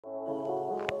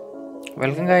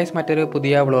Welcome guys, മറ്റൊരു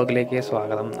പുതിയ വ്ളോഗിലേക്ക്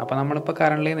സ്വാഗതം. അപ്പോൾ നമ്മളിപ്പോൾ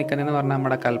കറൻ്റ് നിൽക്കുന്നതെന്ന് പറഞ്ഞാൽ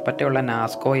നമ്മുടെ കൽപ്പറ്റയുള്ള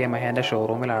നാസ്കോ യമഹേൻ്റെ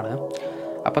ഷോറൂമിലാണ്.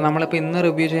 അപ്പോൾ നമ്മളിപ്പോൾ ഇന്ന്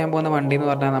റിവ്യൂ ചെയ്യാൻ പോകുന്ന വണ്ടി എന്ന്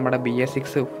പറഞ്ഞാൽ നമ്മുടെ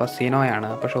Bs6 ഫസീനോയാണ്.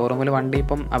 അപ്പോൾ ഷോറൂമിൽ വണ്ടി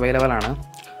ഇപ്പം അവൈലബിൾ ആണ്.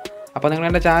 അപ്പോൾ നിങ്ങൾ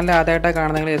എൻ്റെ ചാനൽ ആദ്യമായിട്ടാണ്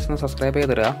കാണുന്നതെങ്കിൽ ജസ്റ്റ് ഒന്ന് സബ്സ്ക്രൈബ്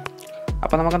ചെയ്തിടുക.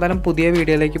 അപ്പോൾ നമുക്ക് എന്തായാലും പുതിയ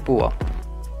വീഡിയോയിലേക്ക് പോവാം.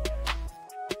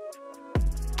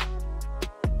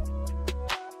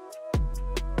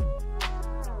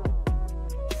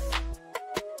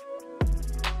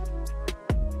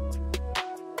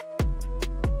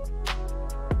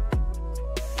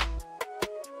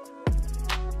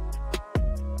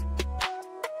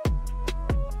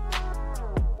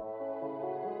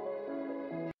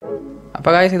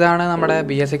 അപ്പോൾ ഗൈസ്, ഇതാണ് നമ്മുടെ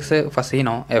Bs6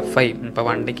 ഫസീനോ Fi. ഇപ്പോൾ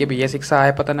വണ്ടിക്ക് Bs6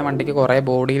 ആയപ്പോൾ തന്നെ വണ്ടിക്ക് കുറേ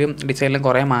ബോഡിയിലും ഡിസൈനിലും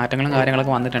കുറേ മാറ്റങ്ങളും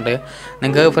കാര്യങ്ങളൊക്കെ വന്നിട്ടുണ്ട്.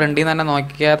 നിങ്ങൾക്ക് ഫ്രണ്ടിൽ നിന്ന് തന്നെ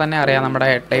നോക്കിയാൽ തന്നെ അറിയാം. നമ്മുടെ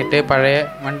ഹെഡ്ലൈറ്റ് പഴയ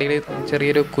വണ്ടിയിൽ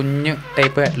ചെറിയൊരു കുഞ്ഞു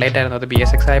ടൈപ്പ് ഹെഡ്ലൈറ്റ് ആയിരുന്നു. അത്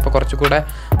Bs6 ആയപ്പോൾ കുറച്ചുകൂടെ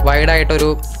വൈഡായിട്ടൊരു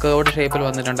കേർവ്ഡ് ഷേപ്പിൽ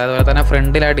വന്നിട്ടുണ്ട്. അതുപോലെ തന്നെ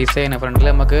ഫ്രണ്ടിൽ ആ ഡിസൈൻ, ഫ്രണ്ടിൽ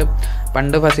നമുക്ക്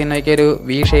പണ്ട് ഫസീനോയ്ക്ക് ഒരു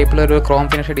വി ഷേപ്പിലൊരു ക്രോം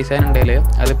ഫിനിഷ് ഡിസൈൻ ഉണ്ടെങ്കിൽ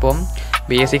അതിപ്പം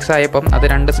Bs6 ആയപ്പം അത്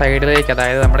രണ്ട് സൈഡിലേക്ക്,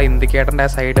 അതായത് നമ്മുടെ ഇൻഡിക്കേറ്ററിൻ്റെ ആ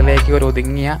സൈഡിലേക്ക് ഒരു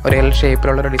ഒതുങ്ങിയ ഒരു എൽ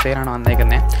ഷേപ്പിലുള്ളൊരു ഡിസൈനാണ് വന്നേക്കുന്നത്.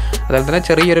 അതുപോലെ തന്നെ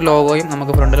ചെറിയൊരു ലോഗോയും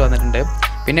നമുക്ക് ഫ്രണ്ടിൽ വന്നിട്ടുണ്ട്.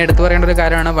 പിന്നെ എടുത്തു പറയേണ്ട ഒരു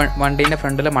കാര്യമാണ് വണ്ടീൻ്റെ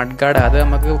ഫ്രണ്ടിൽ മഡ് ഗാർഡ്. അത്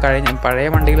നമുക്ക് പഴയ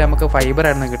വണ്ടിയിൽ നമുക്ക്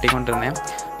ഫൈബറായിരുന്നു കിട്ടിക്കൊണ്ടിരുന്നത്.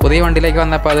 പുതിയ വണ്ടിയിലേക്ക്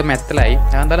വന്നപ്പോൾ അത് മെറ്റലായി.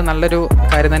 അതെന്തായാലും നല്ലൊരു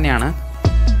കാര്യം തന്നെയാണ്.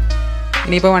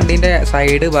 ഇനിയിപ്പോൾ വണ്ടീൻ്റെ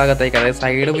സൈഡ് ഭാഗത്തേക്ക്, അതായത്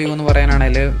സൈഡ് വ്യൂ എന്ന്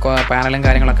പറയാനാണെങ്കിൽ പാനലും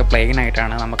കാര്യങ്ങളൊക്കെ പ്ലെയിൻ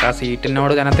ആയിട്ടാണ്. നമുക്ക് ആ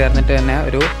സീറ്റിനോട് തന്നെ ചേർന്നിട്ട് തന്നെ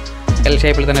ഒരു എൽ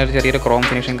ഷേപ്പിൽ തന്നെ ഒരു ചെറിയൊരു ക്രോം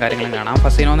ഫിനിഷും കാര്യങ്ങളും കാണാം.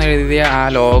 ഫസീനോ എന്ന് എഴുതിയ ആ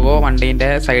ലോഗോ വണ്ടീൻ്റെ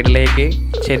സൈഡിലേക്ക്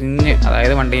ചെരിഞ്ഞ്,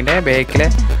 അതായത് വണ്ടീൻ്റെ ബാക്കിലെ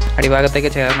അടിഭാഗത്തേക്ക്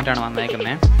ചേർന്നിട്ടാണ്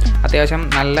വന്നേക്കുന്നത്. അത്യാവശ്യം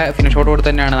നല്ല ഫിനിഷോട് കൂടി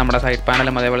തന്നെയാണ് നമ്മുടെ സൈഡ്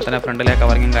പാനലും അതേപോലെ തന്നെ ഫ്രണ്ടിലെ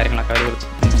കവറിങ്ങും കാര്യങ്ങളൊക്കെ അവർ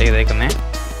ചെയ്തേക്കുന്നത്.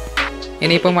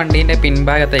 ഇനിയിപ്പം വണ്ടീൻ്റെ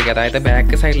പിൻഭാഗത്തേക്ക്, അതായത്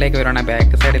ബാക്ക് സൈഡിലേക്ക് വരുവാണെങ്കിൽ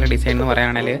ബാക്ക് സൈഡിലെ ഡിസൈൻ എന്ന്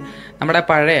പറയുകയാണെങ്കിൽ നമ്മുടെ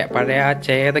പഴയ ആ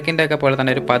ചേതക്കിൻ്റെ ഒക്കെ പോലെ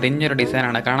തന്നെ ഒരു പതിഞ്ഞൊരു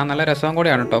ഡിസൈനാണ്. കാണാൻ നല്ല രസവും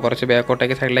കൂടിയാണ് കേട്ടോ. കുറച്ച്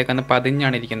ബാക്കോട്ടേക്ക് സൈഡിലേക്ക് ഒന്ന്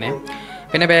പതിഞ്ഞാണ് ഇരിക്കുന്നത്.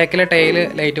 പിന്നെ ബാക്കിലെ ടൈൽ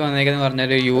ലൈറ്റ് വന്നേക്കുന്നത്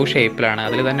പറഞ്ഞൊരു യു ഷേപ്പിലാണ്.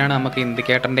 അതിൽ തന്നെയാണ് നമുക്ക്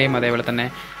ഇൻഡിക്കേറ്ററിൻ്റെയും അതേപോലെ തന്നെ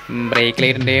ബ്രേക്ക്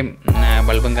ലൈറ്റിൻ്റെയും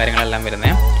ബൾബും കാര്യങ്ങളെല്ലാം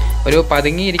വരുന്നത്. ഒരു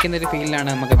പതുങ്ങിയിരിക്കുന്ന ഒരു ഫീലിലാണ്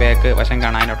നമുക്ക് ബാക്ക് വശം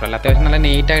കാണാനായിട്ടുള്ളത്. അത്യാവശ്യം നല്ല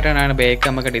നീറ്റായിട്ടാണ് ബാക്ക്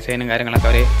നമുക്ക് ഡിസൈനും കാര്യങ്ങളൊക്കെ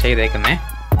അവർ ചെയ്തേക്കുന്നത്.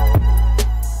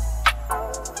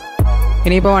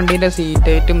 ഇനിയിപ്പോൾ വണ്ടീൻ്റെ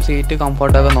സീറ്റ്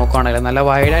കംഫർട്ടൊക്കെ നോക്കുകയാണെങ്കിൽ നല്ല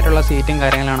വൈഡായിട്ടുള്ള സീറ്റും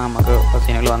കാര്യങ്ങളാണ് നമുക്ക്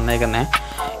ഫസീനോയിൽ വന്നേക്കുന്നത്.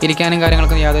 ഇരിക്കാനും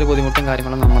കാര്യങ്ങൾക്കും യാതൊരു ബുദ്ധിമുട്ടും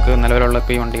കാര്യങ്ങളും നമുക്ക് നിലവിലുള്ള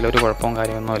ഇപ്പോൾ ഈ വണ്ടിയിൽ ഒരു കുഴപ്പവും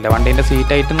കാര്യമൊന്നുമില്ല. വണ്ടീൻ്റെ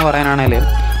സീറ്റ് ഹൈറ്റ് എന്ന് പറയാനാണെങ്കിൽ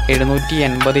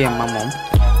 780 mm,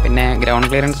 പിന്നെ ഗ്രൗണ്ട്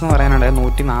ക്ലിയറൻസ് എന്ന് പറയാനാണെങ്കിൽ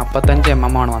 145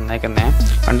 mm ആണ് വന്നേക്കുന്നത്.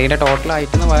 വണ്ടീൻ്റെ ടോട്ടൽ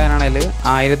ഹൈറ്റ് എന്ന് പറയാനാണെങ്കിൽ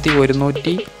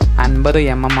 1150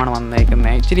 mm ആണ്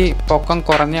വന്നേക്കുന്നത്. ഇച്ചിരി പൊക്കം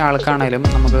കുറഞ്ഞ ആൾക്കാണെങ്കിലും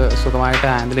നമുക്ക് സുഖമായിട്ട്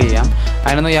ഹാൻഡിൽ ചെയ്യാം.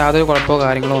 അതിനൊന്നും യാതൊരു കുഴപ്പമോ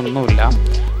കാര്യങ്ങളോ ഒന്നുമില്ല.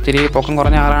 ഇച്ചിരി പൊക്കം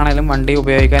കുറഞ്ഞ ആളാണെങ്കിലും വണ്ടി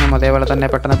ഉപയോഗിക്കാനും അതേപോലെ തന്നെ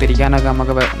പെട്ടെന്ന് തിരിക്കാനൊക്കെ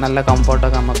നമുക്ക് നല്ല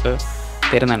കംഫർട്ടൊക്കെ നമുക്ക്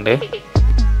തരുന്നുണ്ട്.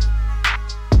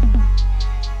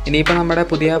 ഇനിയിപ്പോൾ നമ്മുടെ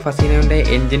പുതിയ ഫസീനോൻ്റെ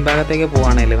എൻജിൻ ഭാഗത്തേക്ക്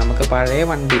പോവുകയാണെങ്കിൽ നമുക്ക് പഴയ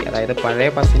വണ്ടി, അതായത് പഴയ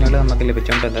ഫസീനോയിൽ നമുക്ക്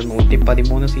ലഭിച്ചുകൊണ്ടിരുന്നത്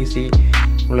 113 cc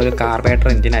ഉള്ളൊരു കാർബറേറ്റർ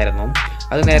എൻജിനായിരുന്നു.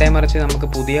 അത് നേരെ മറിച്ച് നമുക്ക്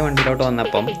പുതിയ വണ്ടിയിലോട്ട്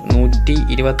വന്നപ്പം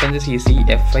 125 cc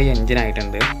Fi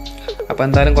എൻജിനായിട്ടുണ്ട്. അപ്പോൾ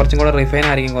എന്തായാലും കുറച്ചും കൂടെ റിഫൈൻ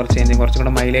ആയിരിക്കും കുറച്ചും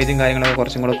കൂടെ മൈലേജും കാര്യങ്ങളൊക്കെ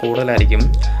കുറച്ചും കൂടെ കൂടുതലായിരിക്കും.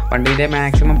 വണ്ടീൻ്റെ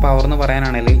മാക്സിമം പവർ എന്ന്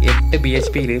പറയാനാണെങ്കിൽ 8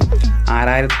 bhpയിൽ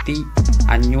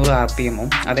 6500 rpm,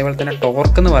 അതേപോലെ തന്നെ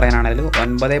ടോർക്ക് എന്ന് പറയാനാണെങ്കിൽ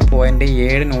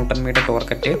 9.7 Nm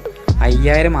ടോർക്കറ്റ്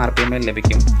 5000 rpm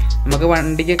ലഭിക്കും. നമുക്ക്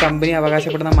വണ്ടിക്ക് കമ്പനി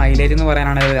അവകാശപ്പെടുന്ന മൈലേജ് എന്ന്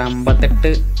പറയാനാണെങ്കിൽ 58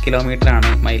 കിലോമീറ്ററാണ്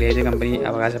മൈലേജ് കമ്പനി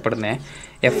അവകാശപ്പെടുന്നത്.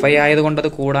 Fi ആയതുകൊണ്ട് അത്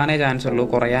കൂടാനേ ചാൻസ് ഉള്ളൂ,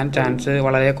 കുറയാൻ ചാൻസ്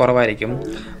വളരെ കുറവായിരിക്കും.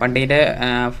 വണ്ടീൻ്റെ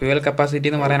ഫ്യൂവൽ കപ്പാസിറ്റി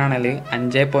എന്ന് പറയാനാണെങ്കിൽ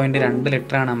 5.2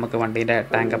 ലിറ്ററാണ് നമുക്ക് വണ്ടീൻ്റെ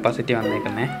ടാങ്ക് കപ്പാസിറ്റി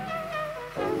വന്നേക്കുന്നത്.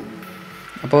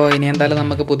 അപ്പോൾ ഇനി എന്തായാലും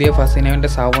നമുക്ക് പുതിയ ഫസീനോൻ്റെ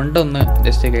സൗണ്ട് ഒന്ന്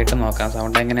ജസ്റ്റ് കേട്ട് നോക്കാം.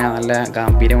 സൗണ്ട് എങ്ങനെയാണ്, നല്ല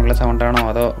ഗാംഭീര്യമുള്ള സൗണ്ടാണോ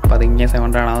അതോ പതുങ്ങിയ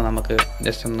സൗണ്ടാണോ, നമുക്ക്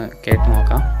ജസ്റ്റ് ഒന്ന് കേട്ട്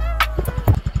നോക്കാം.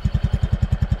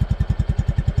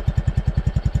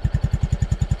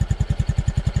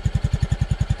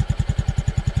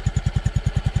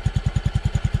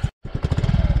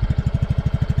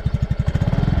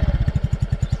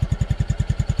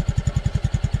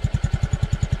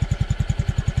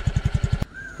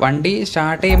 വണ്ടി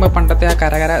സ്റ്റാർട്ട് ചെയ്യുമ്പോൾ പണ്ടത്തെ ആ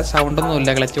കരകര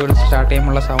സൗണ്ടൊന്നുമില്ല. ക്ലച്ച് പിടിച്ച് സ്റ്റാർട്ട്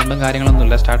ചെയ്യുമ്പോഴുള്ള സൗണ്ടും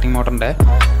കാര്യങ്ങളൊന്നുമില്ല സ്റ്റാർട്ടിംഗ് മോട്ടറിൻ്റെ.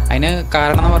 അതിന്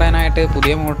കാരണം എന്ന് പറയാനായിട്ട്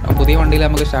പുതിയ വണ്ടിയിൽ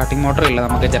നമുക്ക് സ്റ്റാർട്ടിംഗ് മോട്ടർ ഇല്ല,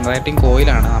 നമുക്ക് ജനറേറ്റിംഗ്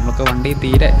കോയിലാണ്. നമുക്ക് വണ്ടി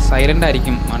തീരെ സൈലൻ്റ്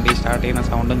ആയിരിക്കും വണ്ടി സ്റ്റാർട്ട് ചെയ്യുന്ന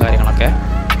സൗണ്ടും കാര്യങ്ങളൊക്കെ.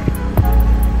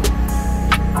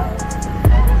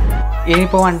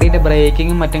 ഇനിയിപ്പോൾ വണ്ടീൻ്റെ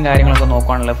ബ്രേക്കിങ്ങും മറ്റും കാര്യങ്ങളൊക്കെ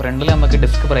നോക്കുകയാണല്ലോ. ഫ്രണ്ടിൽ നമുക്ക്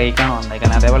ഡിസ്ക് ബ്രേക്കാണ്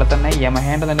വന്നേക്കുന്നത്. അതേപോലെ തന്നെ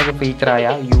യമഹേൻ്റെ തന്നെ ഒരു ഫീച്ചറായ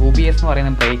UBS എന്ന്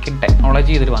പറയുന്ന ബ്രേക്കിംഗ്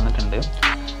ടെക്നോളജി ഇതിൽ വന്നിട്ടുണ്ട്.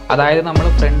 അതായത് നമ്മൾ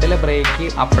ഫ്രണ്ടിലെ ബ്രേക്ക്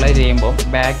അപ്ലൈ ചെയ്യുമ്പോൾ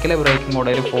ബാക്കിലെ ബ്രേക്കും കൂടെ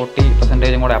ഒരു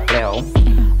 40% കൂടെ അപ്ലൈ ആവും.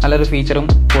 നല്ലൊരു ഫീച്ചറും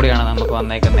കൂടിയാണ് നമുക്ക്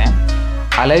വന്നേക്കുന്നത്.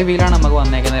 അലോയ് വീലാണ് നമുക്ക്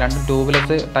വന്നേക്കുന്നത്. 2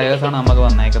 ട്യൂബ്ലെസ് ടയേഴ്സാണ് നമുക്ക്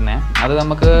വന്നേക്കുന്നത്. അത്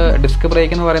നമുക്ക് ഡിസ്ക്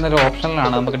ബ്രേക്ക് എന്ന് പറയുന്ന ഒരു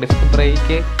ഓപ്ഷനിലാണ്. നമുക്ക് ഡിസ്ക്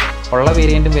ബ്രേക്ക് ഉള്ള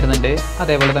വേരിയൻറ്റും വരുന്നുണ്ട്,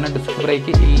 അതേപോലെ തന്നെ ഡിസ്ക്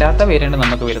ബ്രേക്ക് ഇല്ലാത്ത വേരിയൻറ്റ്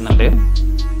നമുക്ക് വരുന്നുണ്ട്.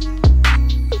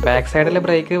 ബാക്ക് സൈഡിൽ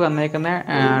ബ്രേക്ക് വന്നേക്കുന്ന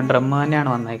ഡ്രം തന്നെയാണ്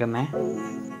വന്നേക്കുന്നത്.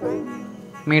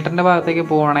 മീറ്ററിൻ്റെ ഭാഗത്തേക്ക്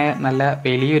പോവുകയാണെങ്കിൽ നല്ല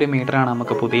വലിയൊരു മീറ്ററാണ്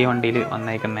നമുക്ക് പുതിയ വണ്ടിയിൽ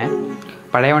വന്നേക്കുന്നത്.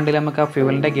 പഴയ വണ്ടിയിൽ നമുക്ക് ആ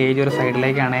ഫ്യൂവലിൻ്റെ ഗേജ് ഒരു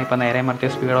സൈഡിലേക്കാണ്, ഇപ്പോൾ നേരെ മറിച്ച്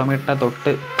സ്പീഡോമീറ്ററിൻ്റെ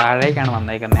തൊട്ട് താഴേക്കാണ്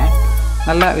വന്നേക്കുന്നത്.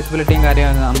 നല്ല വിസിബിലിറ്റിയും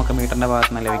കാര്യമൊക്കെ നമുക്ക് മീറ്ററിൻ്റെ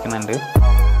ഭാഗത്ത് നിന്ന് ലഭിക്കുന്നുണ്ട്.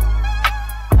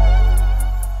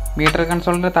 മീറ്റർ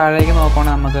കൺസോളിൻ്റെ താഴേക്ക്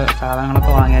നോക്കുകയാണെങ്കിൽ നമുക്ക്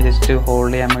സാധനങ്ങളൊക്കെ വാങ്ങിയാൽ ജസ്റ്റ്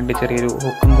ഹോൾഡ് ചെയ്യാൻ വേണ്ടി ചെറിയൊരു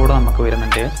ഹുക്കും കൂടെ നമുക്ക്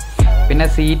വരുന്നുണ്ട്. പിന്നെ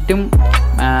സീറ്റും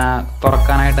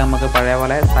തുറക്കാനായിട്ട് നമുക്ക് പഴയ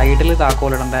പോലെ സൈഡിൽ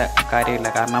താക്കോലിടേണ്ട കാര്യമില്ല.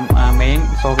 കാരണം മെയിൻ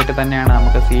സോക്കറ്റ് തന്നെയാണ്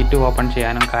നമുക്ക് സീറ്റ് ഓപ്പൺ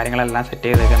ചെയ്യാനും കാര്യങ്ങളെല്ലാം സെറ്റ്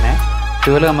ചെയ്തേക്കുന്നത്.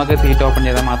 ഫ്യൂവൽ നമുക്ക് സീറ്റ് ഓപ്പൺ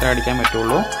ചെയ്താൽ മാത്രമേ അടിക്കാൻ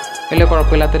പറ്റുള്ളൂ. വലിയ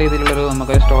കുഴപ്പമില്ലാത്ത രീതിയിലുള്ളൊരു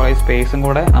നമുക്ക് സ്റ്റോറേജ് സ്പേസും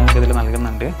കൂടെ നമുക്കിതിൽ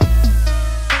നൽകുന്നുണ്ട്.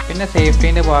 പിന്നെ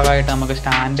സേഫ്റ്റീൻ്റെ ഭാഗമായിട്ട് നമുക്ക്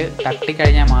സ്റ്റാൻഡ്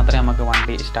തട്ടിക്കഴിഞ്ഞാൽ മാത്രമേ നമുക്ക്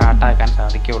വണ്ടി സ്റ്റാർട്ടാക്കാൻ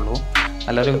സാധിക്കുകയുള്ളൂ.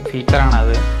 നല്ലൊരു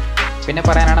ഫീച്ചറാണത്. പിന്നെ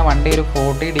പറയാനാണ് വണ്ടി ഒരു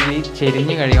 40 ഡിഗ്രി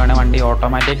ചെരിഞ്ഞ് കഴിയുവാണെങ്കിൽ വണ്ടി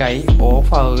ഓട്ടോമാറ്റിക്കായി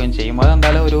ഓഫ് ആവുകയും ചെയ്യും.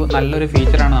 അതെന്തായാലും ഒരു നല്ലൊരു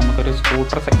ഫീച്ചറാണ് നമുക്കൊരു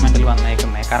സ്കൂട്ടർ സെഗ്മെൻറ്റിൽ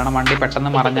വന്നേക്കുന്നത്. കാരണം വണ്ടി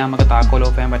പെട്ടെന്ന് മറിഞ്ഞാൽ നമുക്ക് താക്കോൽ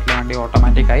ഓഫ് ചെയ്യാൻ പറ്റില്ല, വണ്ടി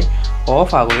ഓട്ടോമാറ്റിക്കായി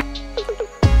ഓഫ് ആവുകയും.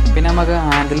 പിന്നെ നമുക്ക്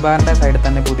ഹാൻഡിൽ ബാറിൻ്റെ സൈഡിൽ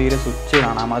തന്നെ പുതിയൊരു സ്വിച്ച്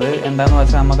കാണാം. അത് എന്താണെന്ന്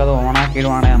വെച്ചാൽ നമുക്കത്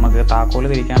ഓണാക്കിയിടുവാണെങ്കിൽ നമുക്ക് താക്കോൽ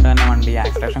തിരിക്കാണ്ട് തന്നെ വണ്ടി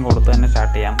ആക്സിലറേഷൻ കൊടുത്ത് തന്നെ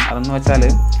സ്റ്റാർട്ട് ചെയ്യാം. അതെന്ന് വെച്ചാൽ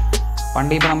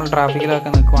വണ്ടി ഇപ്പോൾ നമ്മൾ ട്രാഫിക്കിലൊക്കെ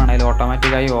നിൽക്കുവാണെങ്കിൽ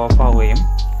ഓട്ടോമാറ്റിക്കായി ഓഫ് ആവുകയും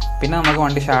പിന്നെ നമുക്ക്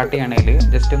വണ്ടി സ്റ്റാർട്ട് ചെയ്യണമെങ്കിൽ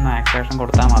ജസ്റ്റ് ഒന്ന് ആക്സിലറേഷൻ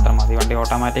കൊടുത്താൽ മാത്രം മതി, വണ്ടി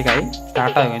ഓട്ടോമാറ്റിക്കായി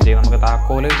സ്റ്റാർട്ടാവുകയും ചെയ്യും. നമുക്ക്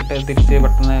താക്കോൽ ഇട്ട് തിരിച്ച്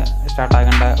പെട്ടെന്ന്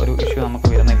സ്റ്റാർട്ടാകേണ്ട ഒരു ഇഷ്യൂ നമുക്ക്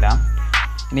വരുന്നില്ല.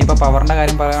 ഇനിയിപ്പോൾ പവറിൻ്റെ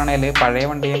കാര്യം പറയുകയാണെങ്കിൽ പഴയ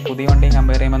വണ്ടിയും പുതിയ വണ്ടിയും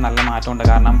കമ്പയർ ചെയ്യുമ്പോൾ നല്ല മാറ്റമുണ്ട്.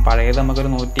 കാരണം പഴയത് നമുക്കൊരു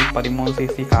 113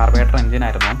 cc കാർബറേറ്റർ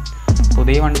എഞ്ചിനായിരുന്നു.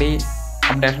 പുതിയ വണ്ടി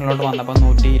അപ്ഡേഷനിലോട്ട് വന്നപ്പോൾ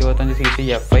 125 cc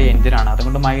FI എഞ്ചിനാണ്.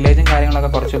 അതുകൊണ്ട് മൈലേജും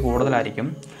കാര്യങ്ങളൊക്കെ കുറച്ച് കൂടുതലായിരിക്കും.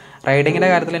 റൈഡിങ്ങിൻ്റെ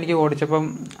കാര്യത്തിൽ എനിക്ക് ഓടിച്ചപ്പം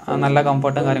നല്ല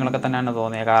കംഫർട്ടും കാര്യങ്ങളൊക്കെ തന്നെയാണ്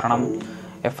തോന്നിയത്. കാരണം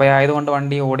FI ആയതുകൊണ്ട്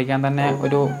വണ്ടി ഓടിക്കാൻ തന്നെ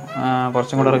ഒരു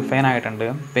കുറച്ചും കൂടെ റിഫൈൻ ആയിട്ടുണ്ട്.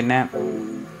 പിന്നെ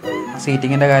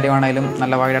സീറ്റിങ്ങിൻ്റെ കാര്യമാണെങ്കിലും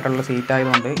നല്ല വൈഡായിട്ടുള്ള സീറ്റ്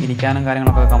ആയതുകൊണ്ട് ഇരിക്കാനും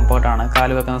കാര്യങ്ങളൊക്കെ കംഫർട്ടാണ്.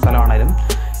 കാല് വെക്കുന്ന സ്ഥലമാണെങ്കിലും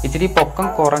ഇച്ചിരി പൊക്കം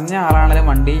കുറഞ്ഞ ആളാണെങ്കിലും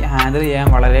വണ്ടി ഹാൻഡിൽ ചെയ്യാൻ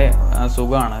വളരെ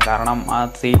സുഖമാണ്. കാരണം ആ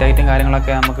സീറ്റ് ഹൈറ്റും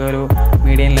കാര്യങ്ങളൊക്കെ നമുക്ക് ഒരു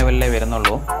മീഡിയം ലെവലിലേ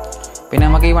വരുന്നുള്ളൂ. പിന്നെ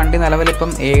നമുക്ക് ഈ വണ്ടി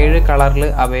നിലവിലിപ്പം 7 കളറിൽ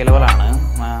അവൈലബിൾ ആണ്.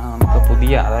 നമുക്ക്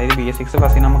പുതിയ അതായത് Bs6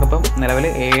 Fascino നമുക്കിപ്പം നിലവിൽ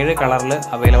 7 കളറിൽ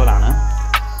അവൈലബിൾ ആണ്.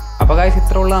 അപ്പോൾ ഗൈസ്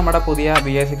ഇത്രയുള്ള നമ്മുടെ പുതിയ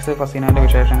Bs6 Fascinoൻ്റെ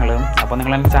വിശേഷങ്ങൾ. അപ്പോൾ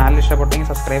നിങ്ങൾ എൻ്റെ ചാനൽ ഇഷ്ടപ്പെട്ടെങ്കിൽ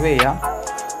സബ്സ്ക്രൈബ് ചെയ്യുക,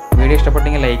 വീഡിയോ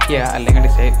ഇഷ്ടപ്പെട്ടെങ്കിൽ ലൈക്ക് ചെയ്യുക, അല്ലെങ്കിൽ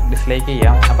ഡിസ്ലൈക്ക്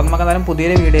ചെയ്യുക. അപ്പോൾ നമുക്ക് എന്തായാലും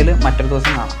പുതിയൊരു വീഡിയോയിൽ മറ്റൊരു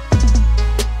ദിവസം കാണാം.